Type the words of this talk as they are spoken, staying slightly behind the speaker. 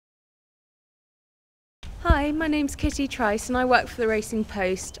Hi, my name's Kitty Trice and I work for the Racing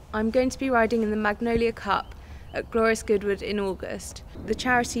Post. I'm going to be riding in the Magnolia Cup at Glorious Goodwood in August. The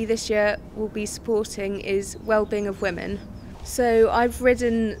charity this year we'll be supporting is Wellbeing of Women. So I've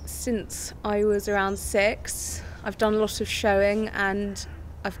ridden since I was around 6. I've done a lot of showing and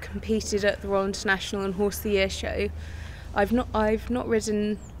I've competed at the Royal International and Horse of the Year show. I've not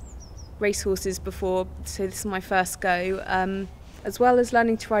ridden racehorses before, so this is my first go. As well as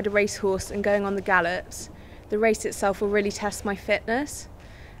learning to ride a racehorse and going on the gallops, the race itself will really test my fitness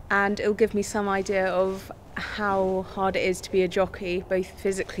and it'll give me some idea of how hard it is to be a jockey, both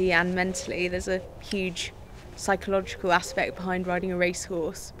physically and mentally. There's a huge psychological aspect behind riding a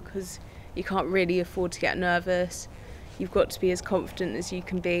racehorse because you can't really afford to get nervous. You've got to be as confident as you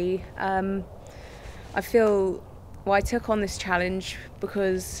can be. I took on this challenge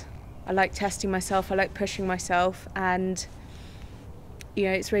because I like testing myself, I like pushing myself, and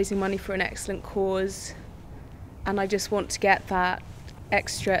it's raising money for an excellent cause, and I just want to get that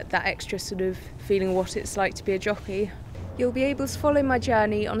extra sort of feeling what it's like to be a jockey. You'll be able to follow my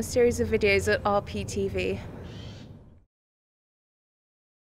journey on a series of videos at RPTV.